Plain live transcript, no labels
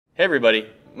Hey everybody,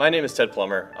 my name is Ted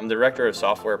Plummer. I'm the Director of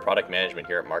Software Product Management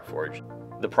here at Markforged.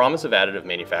 The promise of additive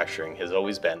manufacturing has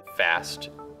always been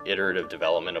fast, iterative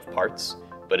development of parts,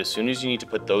 but as soon as you need to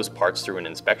put those parts through an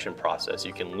inspection process,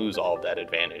 you can lose all of that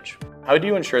advantage. How do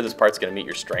you ensure this part's going to meet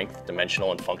your strength, dimensional,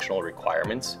 and functional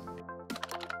requirements?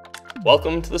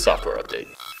 Welcome to the software update.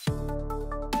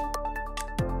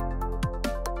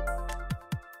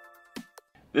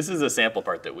 This is a sample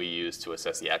part that we use to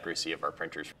assess the accuracy of our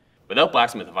printers. Without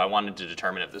Blacksmith, if I wanted to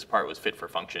determine if this part was fit for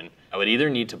function, I would either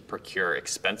need to procure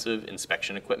expensive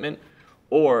inspection equipment,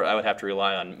 or I would have to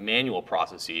rely on manual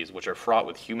processes, which are fraught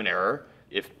with human error.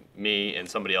 If me and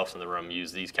somebody else in the room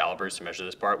use these calipers to measure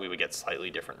this part, we would get slightly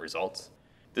different results.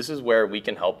 This is where we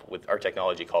can help with our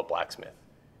technology called Blacksmith.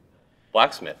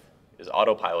 Blacksmith is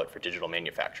Autopilot for digital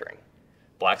manufacturing.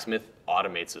 Blacksmith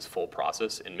automates this full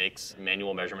process and makes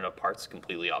manual measurement of parts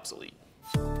completely obsolete.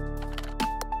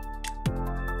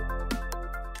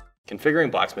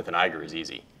 Configuring Blacksmith in Eiger is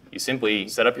easy. You simply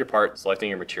set up your part, selecting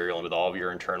your material with all of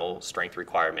your internal strength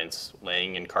requirements,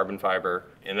 laying in carbon fiber,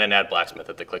 and then add Blacksmith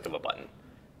at the click of a button.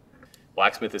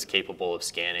 Blacksmith is capable of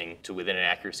scanning to within an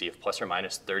accuracy of plus or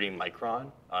minus 30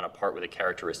 micron on a part with a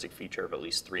characteristic feature of at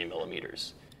least 3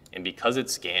 millimeters. And because it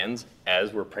scans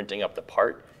as we're printing up the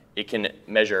part, it can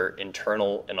measure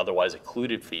internal and otherwise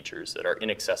occluded features that are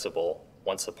inaccessible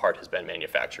once the part has been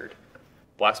manufactured.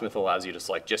 Blacksmith allows you to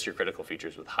select just your critical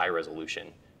features with high resolution,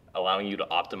 allowing you to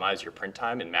optimize your print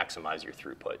time and maximize your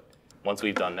throughput. Once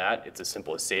we've done that, it's as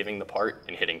simple as saving the part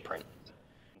and hitting print.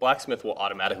 Blacksmith will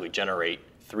automatically generate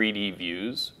 3D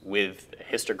views with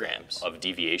histograms of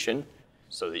deviation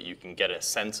so that you can get a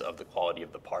sense of the quality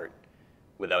of the part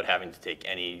without having to take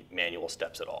any manual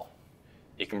steps at all.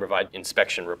 It can provide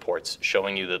inspection reports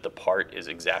showing you that the part is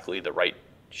exactly the right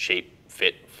shape,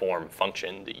 fit, form,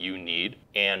 function that you need,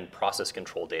 and process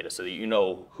control data so that you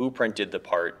know who printed the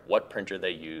part, what printer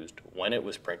they used, when it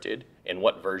was printed, and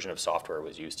what version of software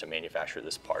was used to manufacture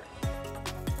this part.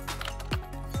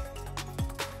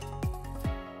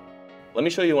 Let me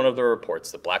show you one of the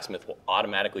reports that Blacksmith will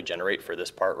automatically generate for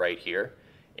this part right here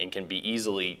and can be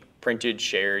easily printed,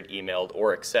 shared, emailed,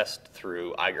 or accessed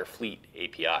through Eiger Fleet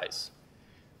APIs.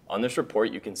 On this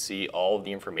report, you can see all of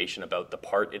the information about the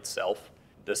part itself,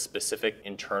 the specific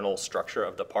internal structure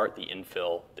of the part, the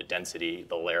infill, the density,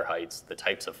 the layer heights, the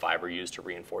types of fiber used to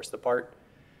reinforce the part.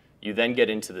 You then get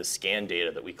into the scan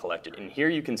data that we collected. And here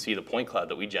you can see the point cloud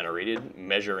that we generated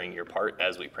measuring your part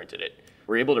as we printed it.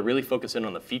 We're able to really focus in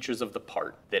on the features of the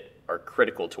part that are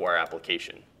critical to our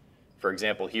application. For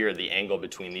example, here, the angle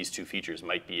between these two features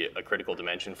might be a critical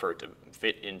dimension for it to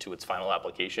fit into its final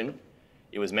application.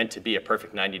 It was meant to be a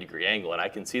perfect 90-degree angle, and I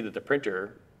can see that the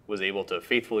printer was able to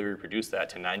faithfully reproduce that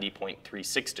to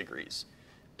 90.36 degrees.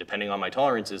 Depending on my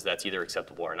tolerances, that's either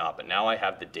acceptable or not. But now I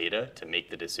have the data to make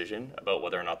the decision about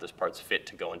whether or not this part's fit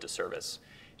to go into service.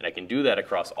 And I can do that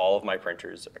across all of my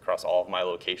printers, across all of my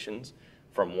locations,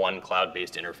 from one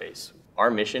cloud-based interface.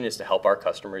 Our mission is to help our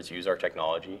customers use our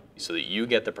technology so that you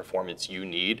get the performance you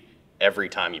need every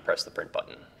time you press the print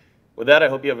button. With that, I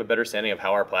hope you have a better understanding of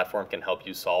how our platform can help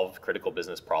you solve critical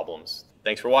business problems.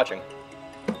 Thanks for watching.